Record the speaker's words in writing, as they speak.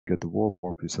Get the warp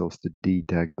yourselves to D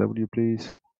tag W, please.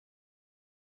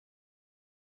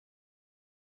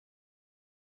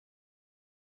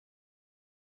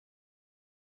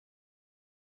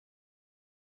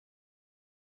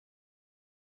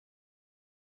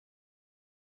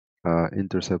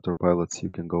 Interceptor pilots, you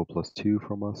can go +2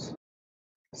 from us.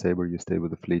 Saber, you stay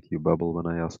with the fleet, you bubble when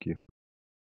I ask you.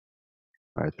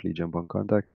 Alright, fleet jump on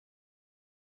contact.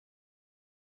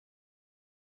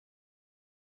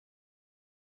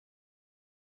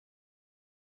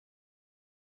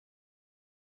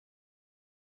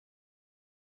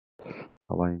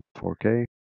 Align 4K.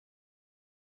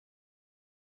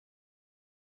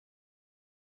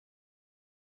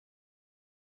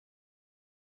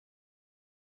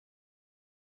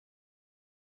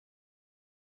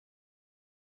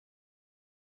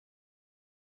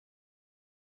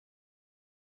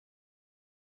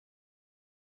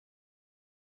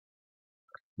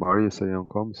 Marius, are you on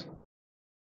comms?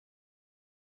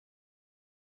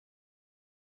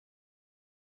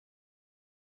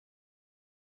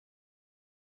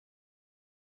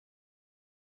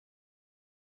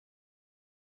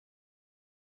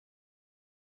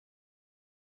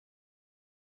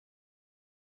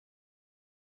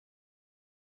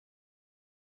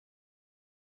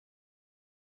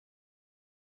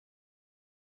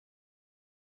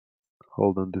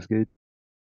 Hold on this gate.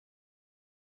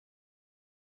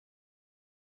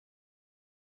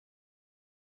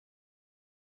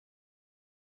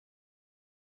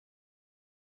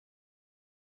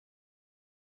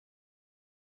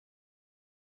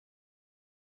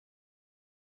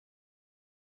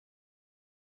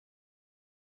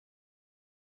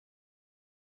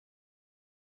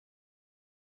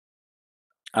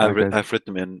 I've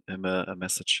written him a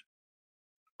message.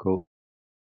 Cool.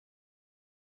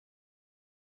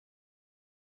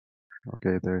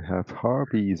 Okay, they have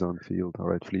Harpies on field.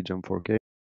 Alright, fleet jump 4K.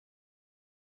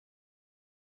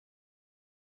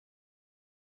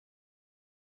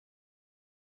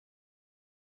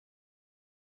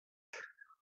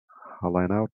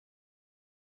 Align out.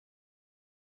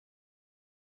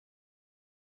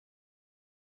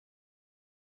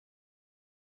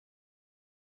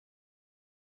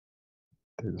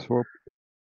 Take the swap.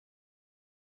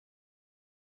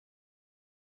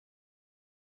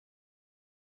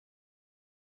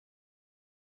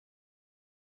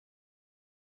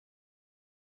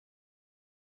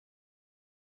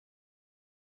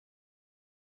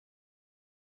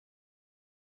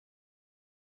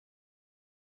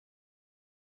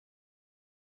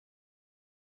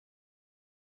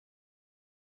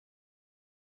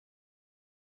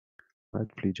 Right,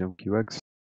 fleet jump QX.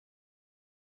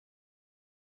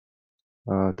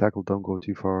 Tackle, don't go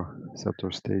too far.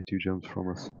 Scepter, stay 2 jumps from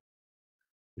us.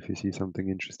 If you see something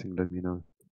interesting, let me know.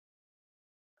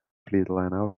 Fleet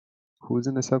line out. Who's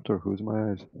in the scepter? Who's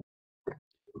my eyes?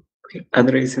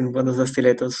 Andre is in one of the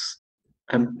stilettos.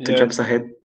 I'm 2 jumps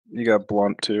ahead. You got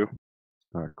blunt too.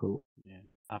 Alright, cool. Yeah,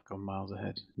 I've gone miles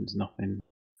ahead. There's nothing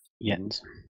yet.